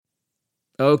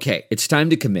Okay, it's time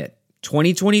to commit.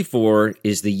 2024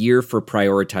 is the year for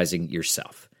prioritizing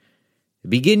yourself.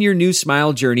 Begin your new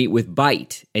smile journey with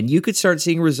Byte, and you could start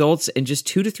seeing results in just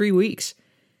 2 to 3 weeks.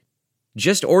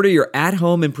 Just order your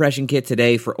at-home impression kit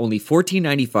today for only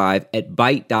 $14.95 at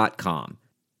Byte.com.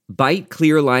 Byte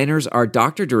clear liners are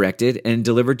doctor-directed and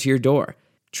delivered to your door.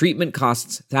 Treatment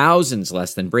costs thousands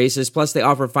less than braces, plus they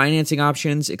offer financing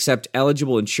options, accept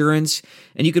eligible insurance,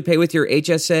 and you could pay with your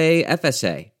HSA,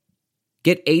 FSA.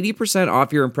 Get 80%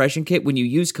 off your impression kit when you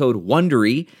use code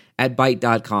WONDERY at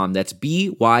Byte.com. That's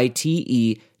BYTE.com.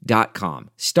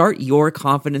 Start your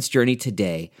confidence journey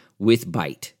today with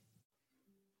Byte.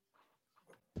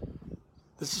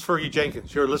 This is Fergie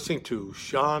Jenkins. You're listening to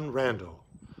Sean Randall,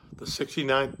 the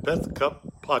 69th Beth Cup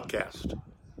podcast.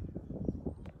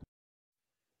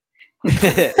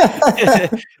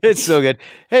 It's so good.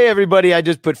 Hey, everybody. I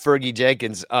just put Fergie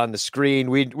Jenkins on the screen.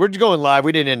 We're going live.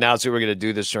 We didn't announce that we're going to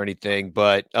do this or anything,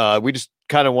 but we just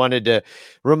kind of wanted to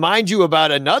remind you about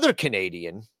another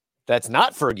Canadian that's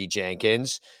not Fergie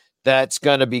Jenkins that's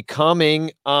going to be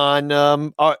coming on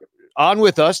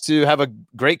with us to have a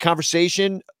great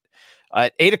conversation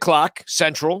at 8:00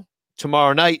 Central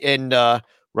tomorrow night. And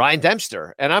Ryan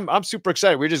Dempster. And I'm super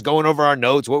excited. We're just going over our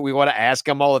notes, what we want to ask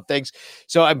him, all the things.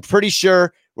 So I'm pretty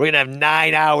sure we're going to have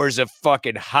 9 hours of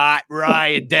fucking hot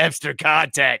Ryan Dempster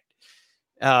content.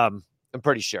 I'm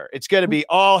pretty sure. It's going to be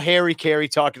all Harry Carey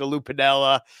talking to Lou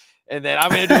Piniella. And then I'm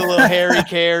going to do a little Harry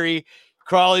Carey.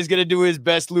 Crawley's going to do his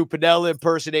best Lou Piniella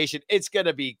impersonation. It's going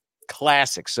to be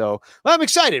classic. So I'm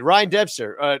excited. Ryan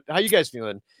Dempster, how you guys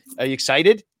feeling? Are you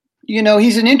excited? You know,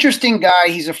 he's an interesting guy.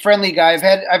 He's a friendly guy.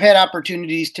 I've had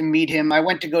opportunities to meet him. I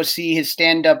went to go see his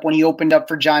stand-up when he opened up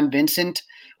for John Vincent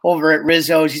over at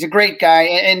Rizzo's. He's a great guy.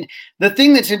 And the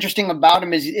thing that's interesting about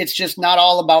him is it's just not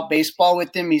all about baseball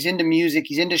with him. He's into music.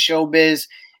 He's into showbiz.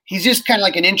 He's just kind of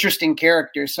like an interesting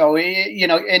character. So, you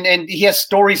know, and he has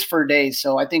stories for days.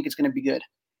 So I think it's going to be good.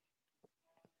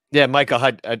 Yeah, Michael,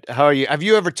 how are you? Have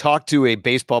you ever talked to a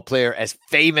baseball player as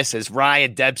famous as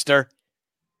Ryan Dempster?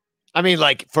 I mean,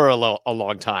 like for a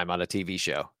long time on a TV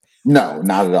show. No,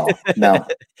 not at all.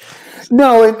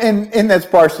 No, and that's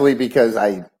partially because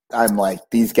I'm like,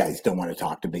 these guys don't want to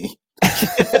talk to me.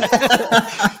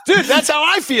 Dude, that's how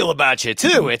I feel about you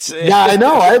too. Yeah, I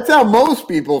know. That's how most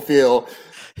people feel,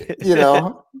 you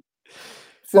know.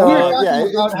 So yeah,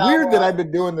 it's weird that I've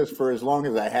been doing this for as long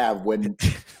as I have when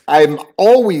I'm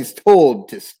always told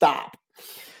to stop.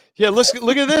 Yeah, look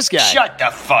at this guy. Shut the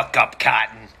fuck up,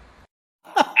 Cotton.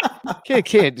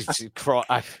 Can't crawl.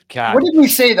 God. What did we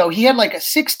say, though? He had like a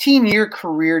 16-year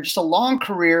career, just a long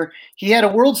career. He had a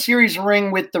World Series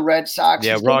ring with the Red Sox.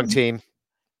 Yeah, wrong team.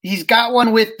 He's got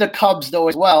one with the Cubs, though,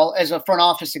 as well as a front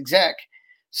office exec.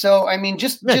 So, I mean,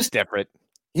 just different.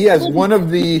 He has one of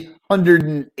the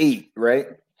 108, right?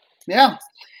 Yeah.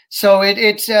 So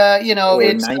it's you know, or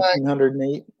it's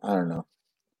 1908. I don't know.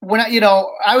 When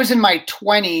I was in my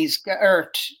 20s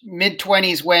or mid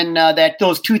 20s when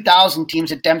those 2000 teams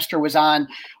that Dempster was on,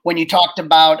 when you talked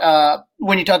about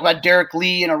Derek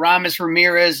Lee and Aramis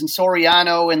Ramirez and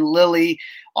Soriano and Lilly,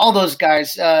 all those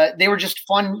guys, they were just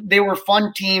fun. They were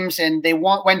fun teams, and they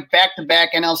went back to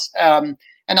back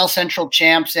NL Central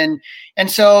champs, and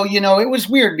so, you know, it was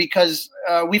weird because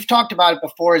we've talked about it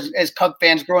before as Cub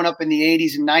fans growing up in the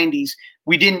 80s and 90s.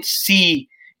 We didn't see.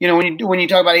 You know, when you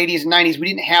talk about 80s and 90s, we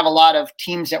didn't have a lot of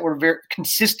teams that were very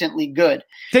consistently good.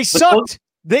 They sucked.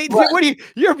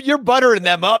 You're buttering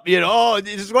them up, you know. Oh,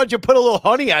 just why don't you put a little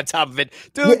honey on top of it?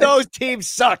 Dude, yeah. Those teams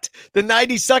sucked. The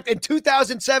 90s sucked. In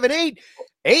 2007,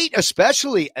 8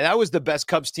 especially. And that was the best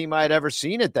Cubs team I had ever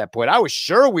seen at that point. I was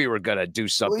sure we were going to do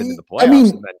something in the playoffs. I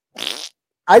mean,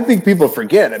 I think people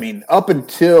forget. I mean, up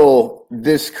until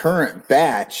this current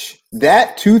batch,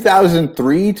 that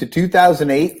 2003 to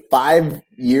 2008, 5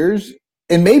 years,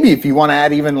 and maybe if you want to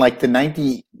add even like the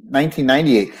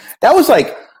 1998, that was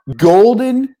like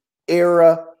golden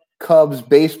era Cubs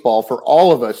baseball for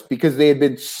all of us because they had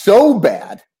been so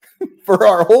bad for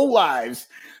our whole lives.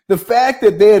 The fact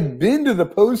that they had been to the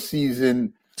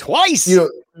postseason twice, you know,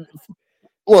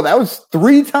 well, that was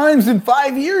 3 times in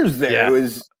 5 years there. Yeah. It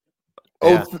was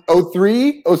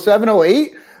 03, 07,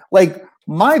 08. Like,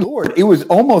 my Lord, it was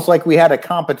almost like we had a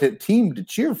competent team to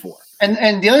cheer for.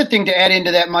 And the other thing to add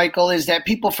into that, Michael, is that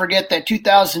people forget that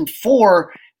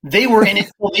 2004, they were in it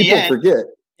till the end. Forget.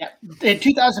 Yeah. In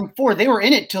 2004, they were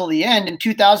in it till the end. In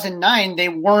 2009, they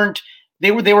weren't.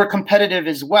 They were competitive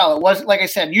as well. It was, like I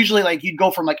said, usually like you'd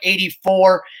go from like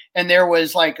 84 and there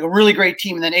was like a really great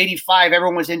team. And then 85,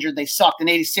 everyone was injured. They sucked. In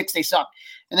 86, they sucked.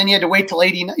 And then you had to wait till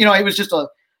 89. You know, it was just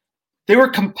they were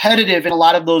competitive in a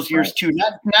lot of those years too.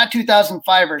 Not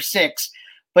 2005 or 6,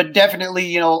 but definitely,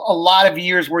 you know, a lot of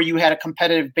years where you had a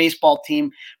competitive baseball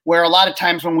team where a lot of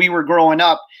times when we were growing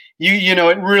up, you know,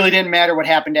 it really didn't matter what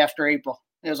happened after April.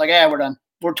 It was like, we're done.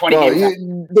 We're 20 games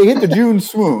out. They hit the June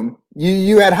swoon.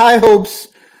 You had high hopes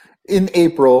in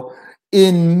April.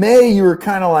 In May, you were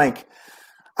kind of like,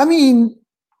 I mean,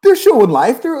 they're showing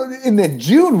life. And then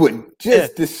June would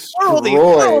just destroy.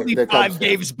 We're only 5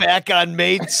 games back on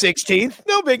May 16th.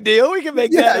 No big deal. We can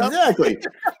make that up. Exactly.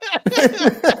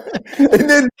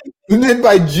 and then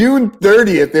by June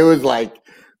 30th, it was like,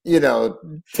 you know,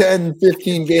 10,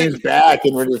 15 games back,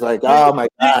 and we're just like, oh my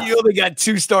God. You only got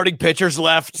 2 starting pitchers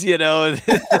left, you know.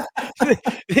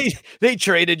 they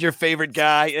traded your favorite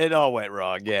guy. It all went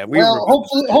wrong. Yeah.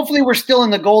 Hopefully we're still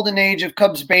in the golden age of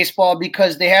Cubs baseball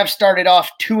because they have started off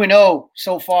 2-0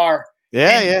 so far.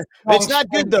 Yeah. It's not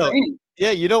good though. Yeah,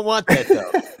 you don't want that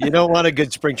though. You don't want a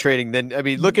good spring training. Then I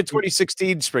mean, look at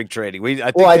 2016 spring training.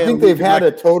 I think they've had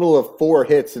a total of 4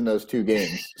 hits in those 2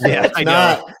 games. So yeah, I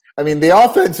know. I mean, the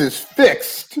offense is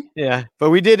fixed. Yeah, but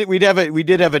we did have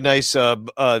a nice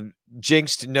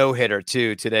jinxed no-hitter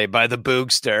too today by the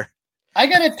Boogster. I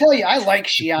gotta tell you, I like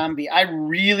Giambi. I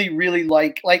really, really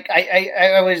like.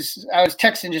 I was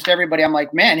texting just everybody. I'm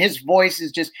like, man, his voice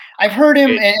is just. I've heard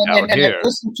him and I've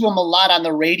listened to him a lot on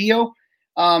the radio.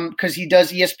 Because he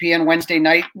does ESPN Wednesday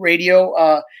night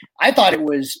radio. I thought it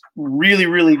was really,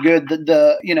 really good.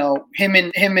 The you know, him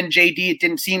and JD, it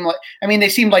didn't seem like, I mean, they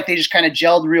seemed like they just kind of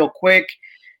gelled real quick.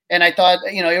 And I thought,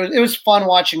 you know, it was fun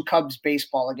watching Cubs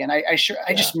baseball again. I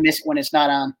just miss it when it's not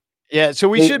on. Yeah. So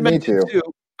we should mention too.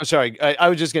 I'm sorry. I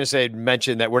was just going to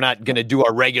mention that we're not going to do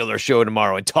our regular show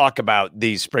tomorrow and talk about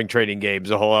these spring training games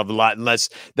a whole other lot, unless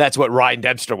that's what Ryan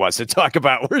Dempster wants to talk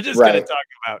about. We're just going to talk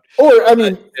about,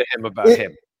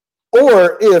 him.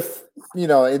 Or if, you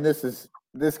know, and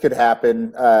this could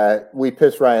happen, we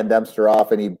piss Ryan Dempster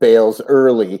off and he bails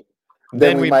early.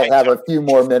 Then we might have a few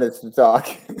more minutes to talk.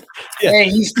 Yeah. Hey,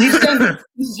 he's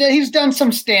done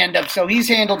some stand-up, so he's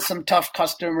handled some tough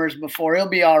customers before. He'll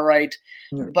be all right.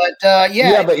 But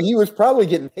yeah, but he was probably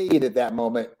getting paid at that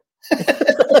moment.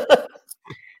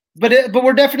 But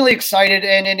we're definitely excited.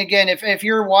 And again, if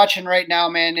you're watching right now,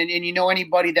 man, and you know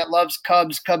anybody that loves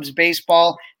Cubs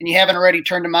baseball, and you haven't already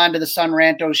turned them on to the Son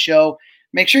Ranto show,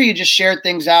 make sure you just share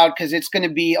things out because it's going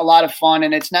to be a lot of fun,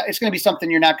 and it's going to be something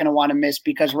you're not going to want to miss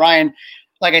because Ryan,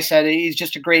 like I said, he's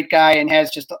just a great guy and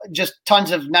has just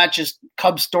tons of not just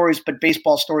Cubs stories, but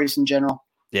baseball stories in general.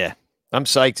 Yeah. I'm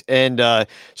psyched. And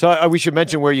so we should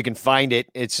mention where you can find it.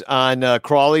 It's on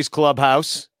Crawley's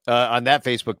Clubhouse on that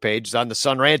Facebook page. It's on the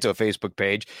Son Ranto Facebook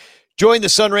page. Join the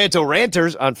Son Ranto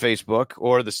Ranters on Facebook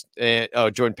or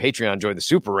join Patreon, join the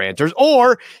Super Ranters,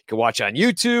 or you can watch on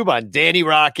YouTube on Danny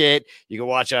Rocket. You can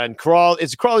watch on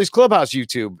it's Crawley's Clubhouse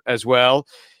YouTube as well.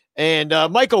 And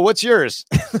Michael, what's yours?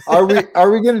 Are we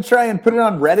going to try and put it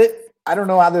on Reddit? I don't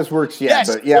know how this works yet,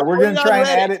 but yeah, we're going to try and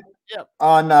add it. Yep.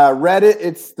 On Reddit,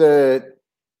 it's the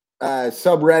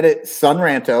subreddit Son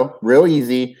Ranto. Real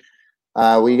easy.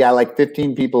 We got like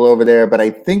 15 people over there, but I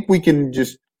think we can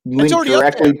just link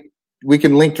directly. We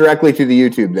can link directly to the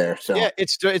YouTube there. So yeah,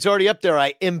 it's already up there.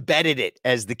 I embedded it,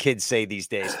 as the kids say these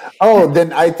days. Oh,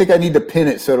 then I think I need to pin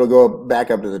it so it'll go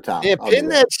back up to the top. Yeah, pin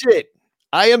that shit.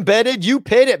 I embedded, you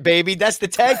pin it, baby. That's the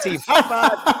tag team.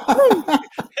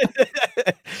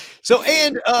 So,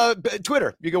 and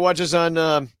Twitter. You can watch us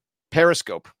on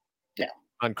Periscope. Yeah.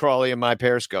 On Crawley and my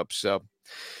Periscope. So,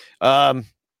 and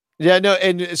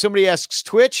somebody asks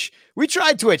Twitch. We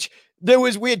tried Twitch.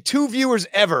 We had 2 viewers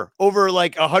ever over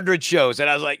like 100 shows. And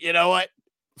I was like, you know what?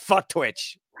 Fuck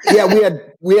Twitch. Yeah,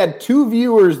 we had 2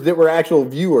 viewers that were actual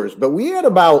viewers, but we had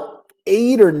about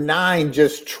 8 or 9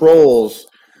 just trolls.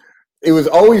 It was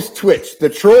always Twitch. The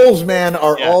trolls, man,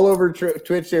 are all over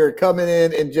Twitch. They were coming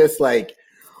in and just like,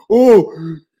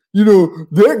 oh, you know,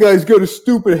 that guy's got a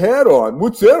stupid hat on.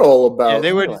 What's that all about? Yeah,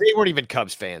 they weren't even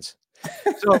Cubs fans.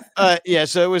 So,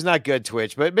 so it was not good,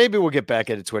 Twitch, but maybe we'll get back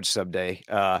into Twitch someday.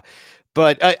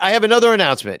 But I have another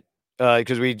announcement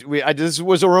because this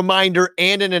was a reminder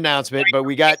and an announcement, but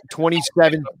we got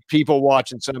 27 people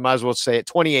watching, so I might as well say it.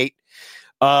 28.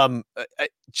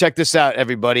 Check this out,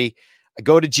 everybody. I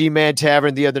go to G-Man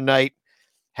Tavern the other night,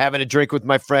 having a drink with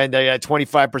my friend. I got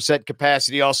 25%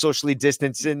 capacity, all socially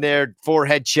distanced in there,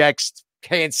 forehead checks,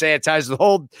 hand sanitizer, the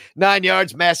whole 9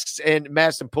 yards, masks and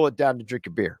pull it down to drink a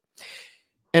beer.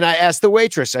 And I asked the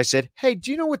waitress, I said, hey,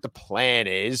 do you know what the plan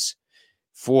is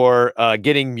for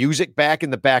getting music back in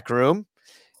the back room?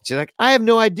 She's like, I have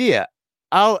no idea.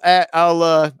 I'll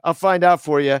find out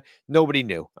for you. Nobody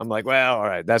knew. I'm like, well, all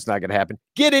right, that's not going to happen.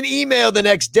 Get an email the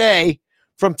next day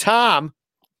from Tom,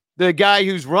 the guy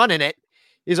who's running it.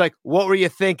 He's like, what were you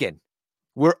thinking?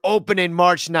 We're opening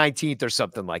March 19th or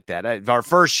something like that, our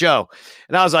first show.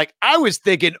 And I was like, I was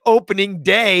thinking opening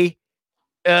day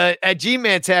at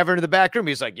G-Man Tavern in the back room.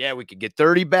 He's like, yeah, we could get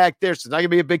 30 back there. So it's not going to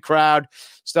be a big crowd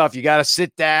stuff. You got to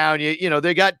sit down. You know,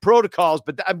 they got protocols,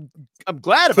 but I'm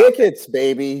glad about tickets,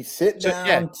 baby. Sit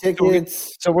down,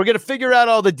 tickets. So we're going to figure out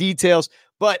all the details.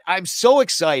 But I'm so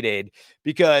excited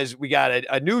because we got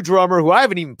a new drummer who I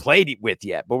haven't even played with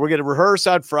yet, but we're going to rehearse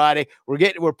on Friday.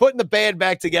 We're putting the band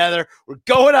back together. We're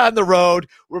going on the road.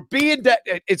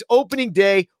 It's opening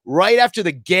day right after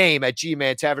the game at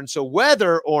G-Man Tavern. So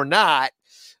whether or not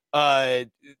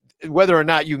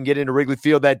you can get into Wrigley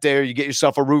Field that day, or you get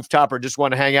yourself a rooftop, or just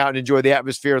want to hang out and enjoy the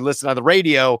atmosphere and listen on the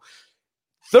radio,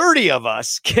 30 of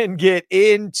us can get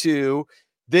into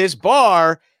this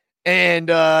bar. And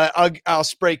I'll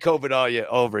spray COVID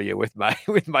over you with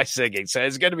my singing. So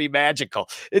it's going to be magical.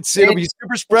 It'll be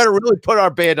super spreader. Really put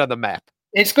our band on the map.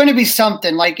 It's going to be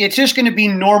something. Like, it's just going to be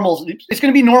normal. It's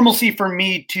going to be normalcy for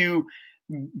me to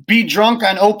be drunk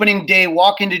on opening day,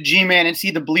 walk into G-Man and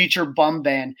see the Bleacher bum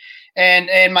band.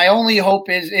 And my only hope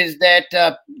is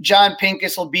that John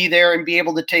Pincus will be there and be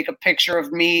able to take a picture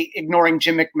of me ignoring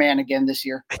Jim McMahon again this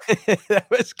year. That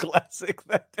was classic.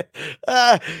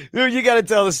 You got to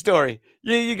tell the story.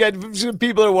 You got some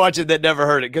people are watching that never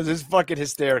heard it because it's fucking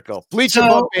hysterical. Bleacher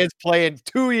Bum Band's playing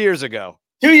 2 years ago.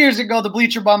 2 years ago, the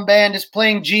Bleacher Bum Band is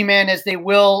playing G-Man as they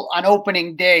will on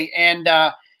opening day. And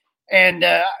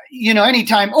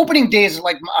anytime opening day is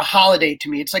like a holiday to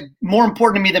me. It's like more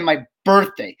important to me than my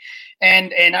birthday.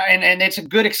 And it's a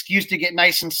good excuse to get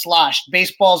nice and sloshed.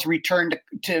 Baseball's return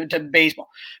to baseball.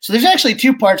 So there's actually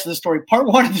two parts of the story. Part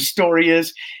one of the story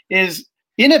is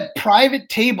in a private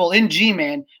table in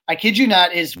G-Man, I kid you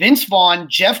not, is Vince Vaughn,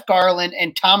 Jeff Garland,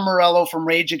 and Tom Morello from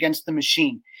Rage Against the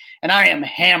Machine. And I am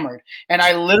hammered. And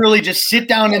I literally just sit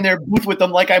down in their booth with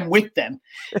them like I'm with them.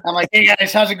 I'm like, hey,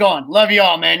 guys, how's it going? Love you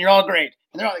all, man. You're all great.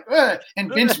 And they're all like, ugh.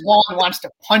 And Vince Vaughn wants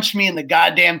to punch me in the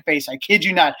goddamn face. I kid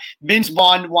you not. Vince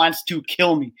Vaughn wants to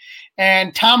kill me.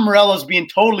 And Tom Morello's being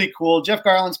totally cool. Jeff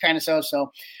Garland's kind of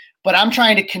so-so. But I'm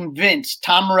trying to convince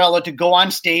Tom Morello to go on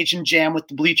stage and jam with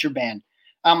the Bleacher Band.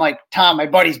 I'm like, Tom, my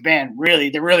buddy's band,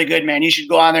 they're really good, man. You should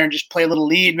go on there and just play a little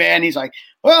lead, man. He's like,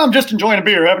 well, I'm just enjoying a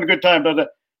beer, having a good time. Blah, blah.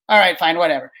 All right, fine,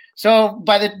 whatever. So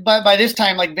by this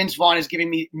time, like, Vince Vaughn is giving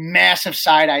me massive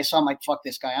side eye. So I'm like, fuck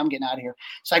this guy. I'm getting out of here.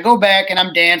 So I go back and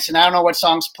I'm dancing. I don't know what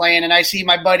song's playing. And I see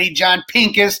my buddy John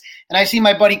Pincus and I see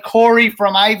my buddy Corey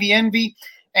from Ivy Envy.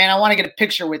 And I want to get a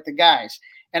picture with the guys.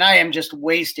 And I am just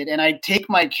wasted. And I take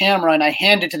my camera and I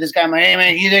hand it to this guy. I'm like, hey,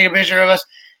 man, can you take a picture of us?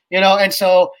 And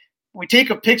so we take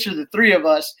a picture of the three of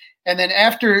us. And then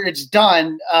after it's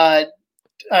done, I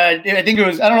think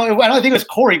it was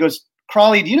Corey goes,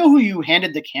 Crawley, do you know who you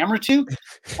handed the camera to?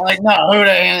 I'm like, no, who would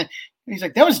I hand? He's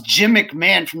like, that was Jim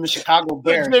McMahon from the Chicago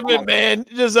Bears. Jim McMahon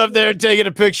just up there taking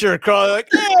a picture of Crawley, like,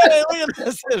 hey, look at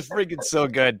this. It's freaking so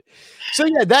good. So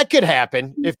yeah, that could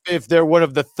happen if they're one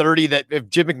of the 30 if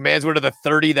Jim McMahon's one of the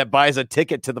 30 that buys a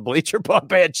ticket to the Bleacher Bum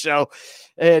Band show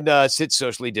and sits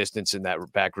socially distanced in that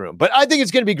back room. But I think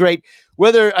it's going to be great.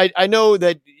 Whether I know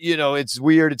that, it's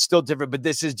weird, it's still different, but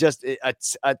this is just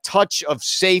a touch of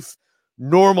safe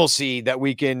normalcy that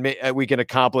we can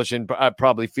accomplish and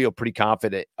probably feel pretty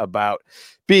confident about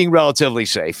being relatively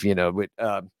safe,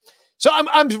 so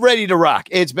I'm ready to rock.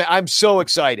 I'm so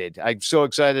excited. I'm so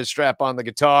excited to strap on the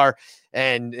guitar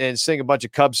and sing a bunch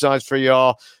of Cubs songs for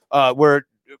y'all.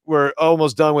 We're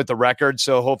almost done with the record,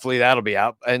 so hopefully that'll be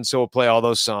out. And so we'll play all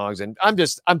those songs. And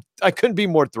I couldn't be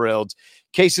more thrilled.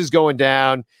 Cases going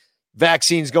down,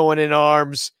 vaccines going in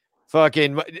arms.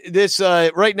 Fucking this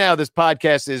right now, this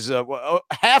podcast is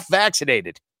half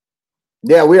vaccinated.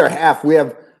 Yeah, we are half. We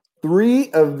have 3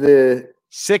 of the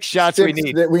 6 shots we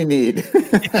need.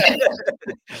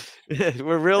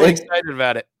 We're really excited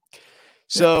about it.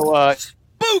 So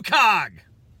Spook Hog!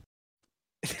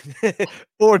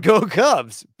 Or go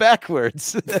Cubs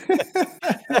backwards.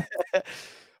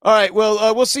 All right.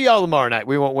 Well, we'll see y'all tomorrow night.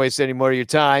 We won't waste any more of your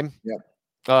time.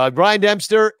 Yep. Brian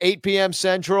Dempster, 8 p.m.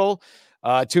 Central.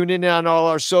 Tune in on all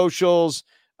our socials.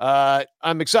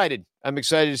 I'm excited. I'm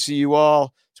excited to see you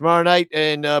all tomorrow night.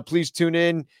 And please tune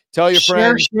in. Tell your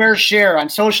friends. Share on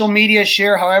social media.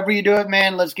 Share however you do it,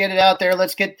 man. Let's get it out there.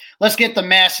 Let's get the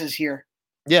masses here.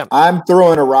 Yeah. I'm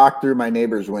throwing a rock through my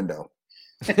neighbor's window.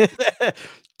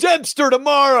 Dempster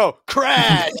tomorrow.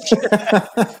 Crash.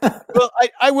 Well,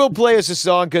 I will play us a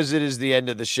song because it is the end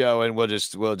of the show, and we'll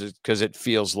just because it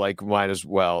feels like mine as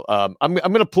well. I'm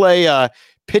gonna play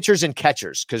pitchers and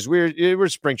catchers because we're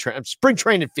spring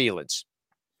training feelings.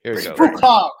 Here we go.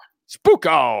 Spook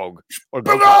Hog. Or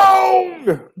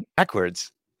go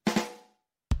backwards.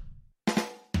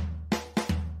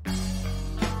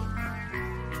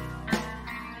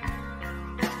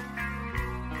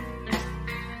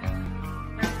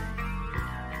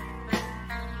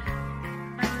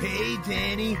 Hey,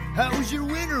 Danny, how was your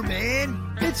winter,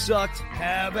 man? It sucked.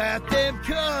 How about them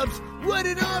Cubs? What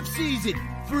an offseason.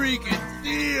 Freaking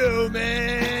Theo,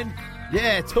 man.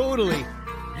 Yeah, totally.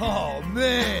 Oh,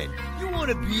 man. You want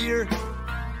a beer?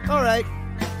 All right.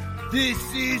 This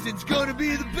season's gonna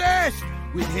be the best.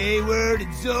 With Hayward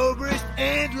and Zobrist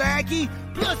and Lackey,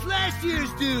 plus last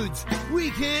year's dudes. We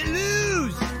can't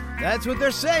lose. That's what they're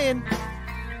saying.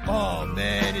 Oh,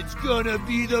 man, it's gonna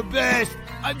be the best.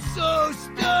 I'm so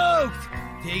stoked.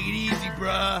 Take it easy,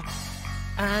 bruh.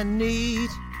 I need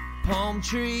palm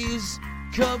trees,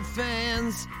 Cub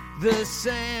fans, the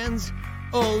sands.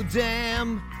 Oh,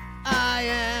 damn, I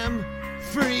am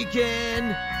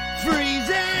freaking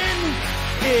freezing.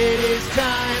 It is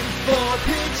time for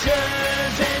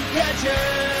pitchers and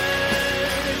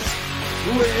catchers.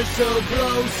 We're so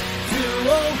close to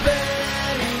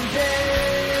opening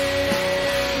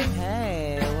day.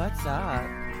 Hey, what's up?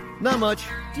 Not much.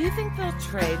 Do you think they'll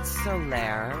trade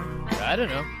Soler? I don't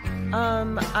know.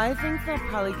 I think they'll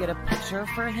probably get a pitcher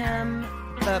for him,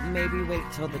 but maybe wait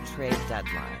till the trade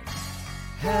deadline.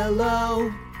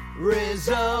 Hello,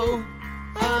 Rizzo,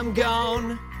 I'm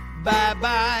gone.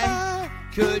 Bye-bye,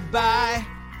 goodbye,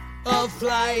 a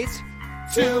flight,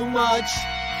 too much,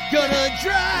 gonna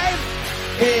drive.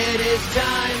 It is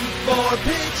time for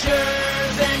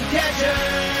pitchers and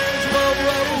catchers. Whoa,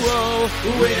 whoa, whoa,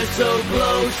 we're so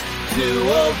close to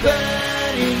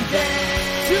opening day.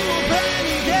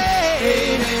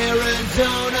 In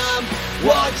Arizona,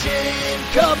 watching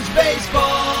Cubs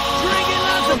baseball.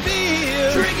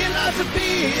 Drinking lots of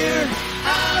beer,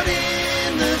 out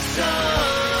in the sun.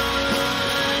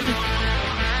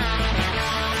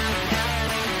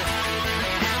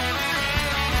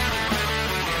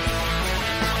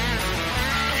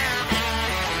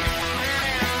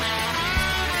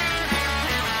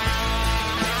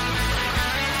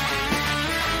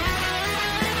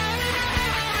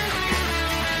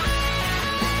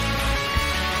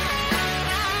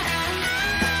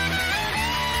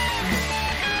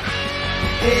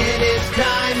 It is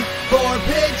time for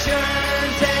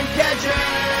pitchers and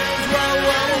catchers. Whoa,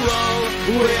 whoa, whoa.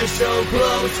 We're so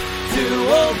close to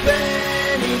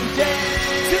opening day.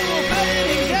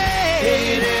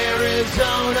 In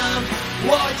Arizona,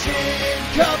 watching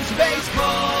Cubs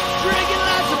baseball. Drinking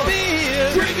lots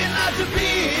of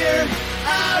beer,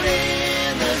 out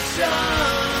in the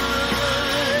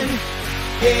sun.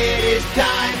 It is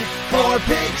time for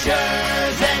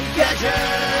pitchers and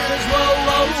catchers. Whoa,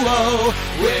 whoa, whoa.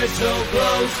 We're so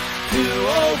close to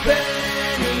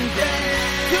opening day.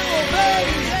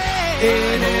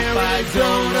 In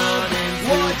Arizona,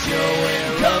 watching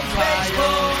Cubs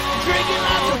baseball. Drinking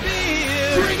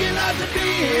lots of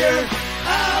beer,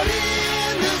 out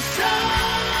in the sun.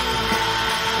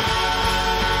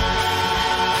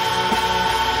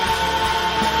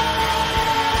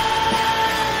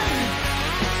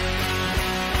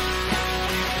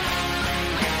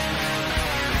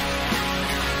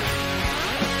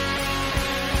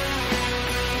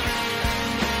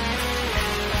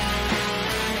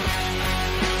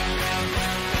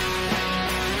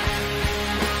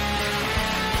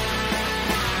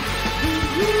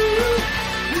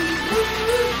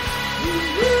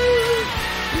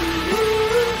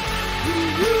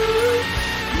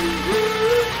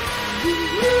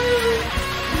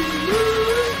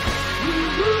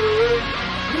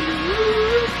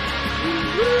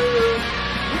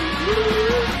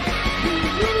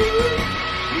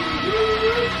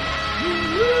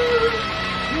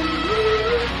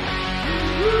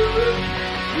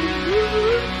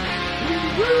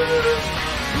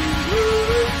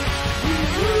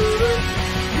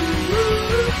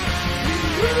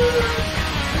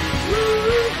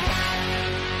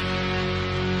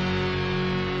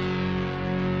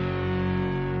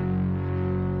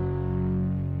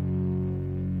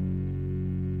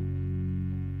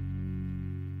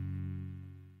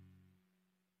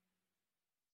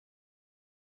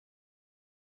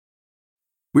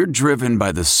 We're driven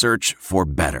by the search for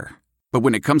better. But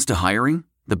when it comes to hiring,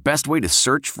 the best way to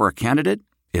search for a candidate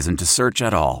isn't to search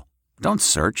at all. Don't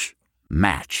search,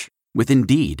 match with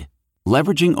Indeed.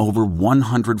 Leveraging over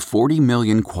 140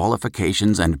 million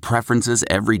qualifications and preferences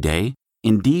every day,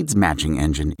 Indeed's matching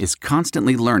engine is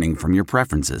constantly learning from your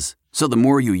preferences. So the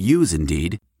more you use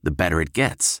Indeed, the better it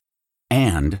gets.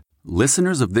 And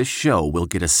listeners of this show will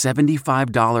get a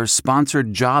 $75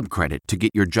 sponsored job credit to get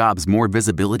your jobs more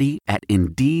visibility at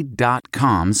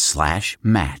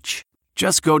Indeed.com/match.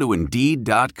 Just go to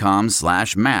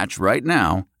Indeed.com/match right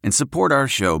now and support our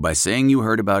show by saying you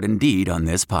heard about Indeed on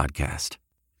this podcast.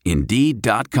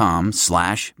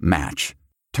 Indeed.com/match.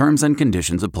 Terms and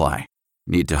conditions apply.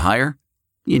 Need to hire?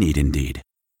 You need Indeed.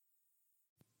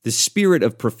 The spirit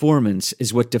of performance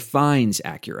is what defines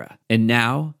Acura. And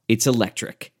now, it's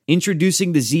electric.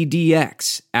 Introducing the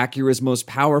ZDX, Acura's most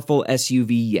powerful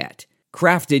SUV yet.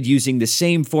 Crafted using the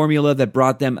same formula that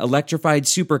brought them electrified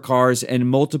supercars and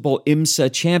multiple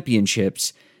IMSA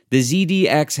championships, the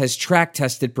ZDX has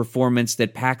track-tested performance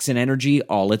that packs an energy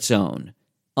all its own.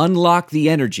 Unlock the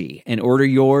energy and order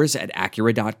yours at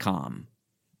Acura.com.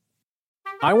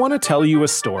 I want to tell you a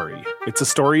story. It's a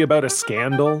story about a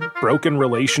scandal, broken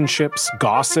relationships,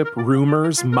 gossip,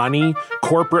 rumors, money,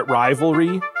 corporate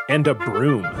rivalry, and a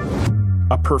broom.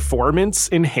 A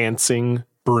performance-enhancing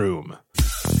broom.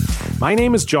 My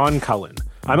name is John Cullen.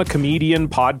 I'm a comedian,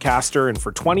 podcaster, and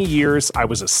for 20 years, I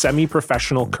was a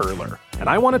semi-professional curler. And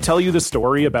I want to tell you the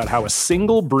story about how a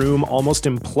single broom almost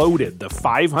imploded the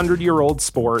 500-year-old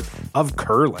sport of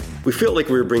curling. We felt like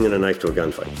we were bringing a knife to a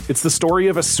gunfight. It's the story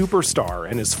of a superstar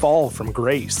and his fall from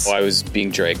grace. I was being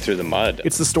dragged through the mud.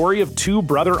 It's the story of two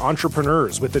brother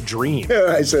entrepreneurs with a dream.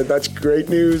 I said, that's great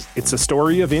news. It's a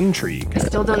story of intrigue. I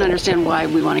still don't understand why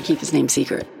we want to keep his name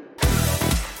secret.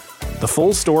 The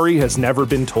full story has never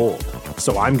been told,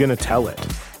 so I'm going to tell it.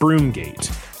 Broomgate,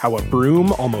 how a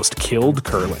broom almost killed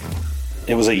curling.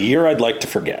 It was a year I'd like to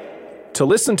forget. To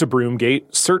listen to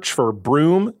Broomgate, search for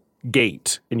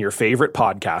Broomgate in your favorite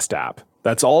podcast app.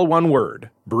 That's all one word,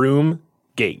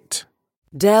 Broomgate.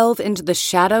 Delve into the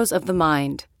shadows of the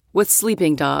mind with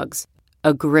Sleeping Dogs,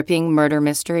 a gripping murder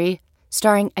mystery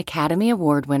starring Academy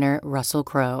Award winner Russell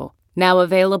Crowe. Now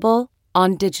available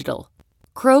on digital.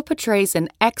 Crowe portrays an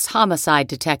ex-homicide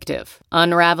detective,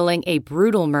 unraveling a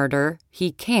brutal murder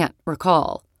he can't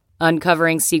recall.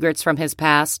 Uncovering secrets from his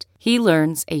past, he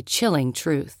learns a chilling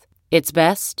truth. It's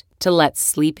best to let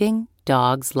sleeping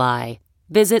dogs lie.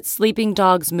 Visit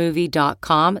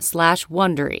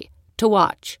sleepingdogsmovie.com/Wondery to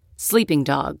watch Sleeping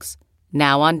Dogs,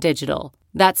 now on digital.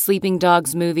 That's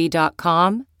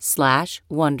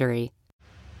sleepingdogsmovie.com/Wondery.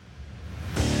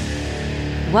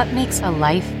 What makes a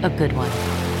life a good one?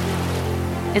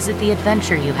 Is it the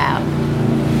adventure you have?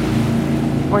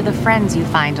 Or the friends you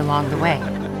find along the way?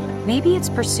 Maybe it's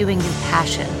pursuing your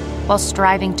passion while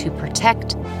striving to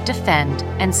protect, defend,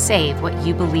 and save what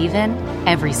you believe in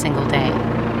every single day.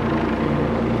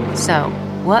 So,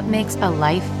 what makes a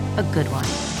life a good one?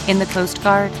 In the Coast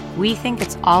Guard, we think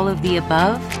it's all of the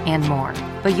above and more,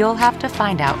 but you'll have to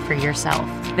find out for yourself.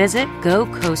 Visit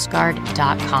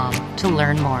gocoastguard.com to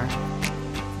learn more.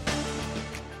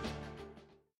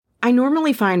 I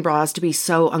normally find bras to be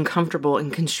so uncomfortable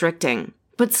and constricting,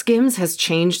 but Skims has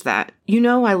changed that. You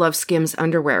know I love Skims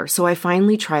underwear, so I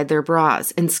finally tried their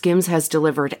bras, and Skims has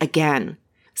delivered again.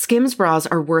 Skims bras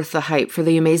are worth the hype for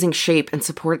the amazing shape and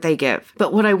support they give,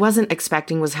 but what I wasn't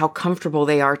expecting was how comfortable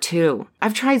they are too.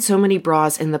 I've tried so many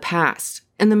bras in the past,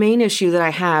 and the main issue that I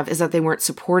have is that they weren't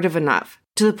supportive enough,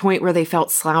 to the point where they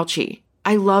felt slouchy.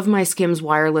 I love my Skims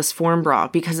wireless form bra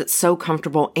because it's so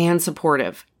comfortable and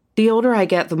supportive. The older I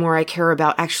get, the more I care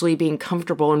about actually being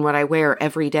comfortable in what I wear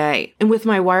every day. And with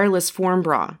my wireless form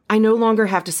bra, I no longer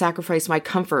have to sacrifice my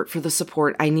comfort for the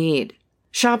support I need.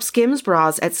 Shop Skims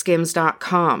bras at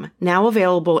skims.com, now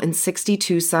available in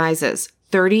 62 sizes,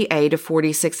 30A to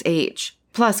 46H.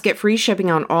 Plus, get free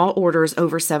shipping on all orders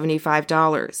over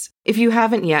 $75. If you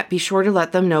haven't yet, be sure to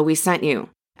let them know we sent you.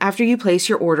 After you place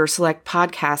your order, select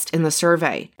podcast in the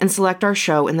survey and select our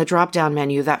show in the drop-down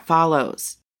menu that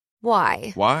follows.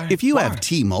 Why? If you have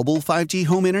T-Mobile 5G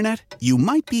home internet, you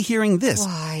might be hearing this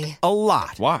a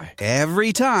lot. Why?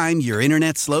 Every time your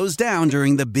internet slows down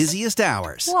during the busiest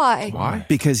hours. Why?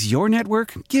 Because your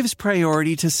network gives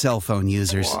priority to cell phone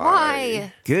users.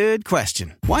 Why? Good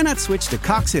question. Why not switch to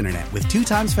Cox Internet with 2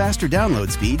 times faster download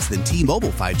speeds than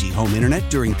T-Mobile 5G home internet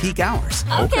during peak hours?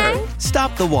 Okay.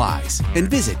 Stop the whys and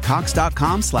visit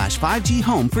cox.com/5G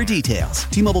home for details.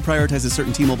 T-Mobile prioritizes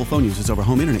certain T-Mobile phone users over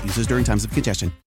home internet users during times of congestion.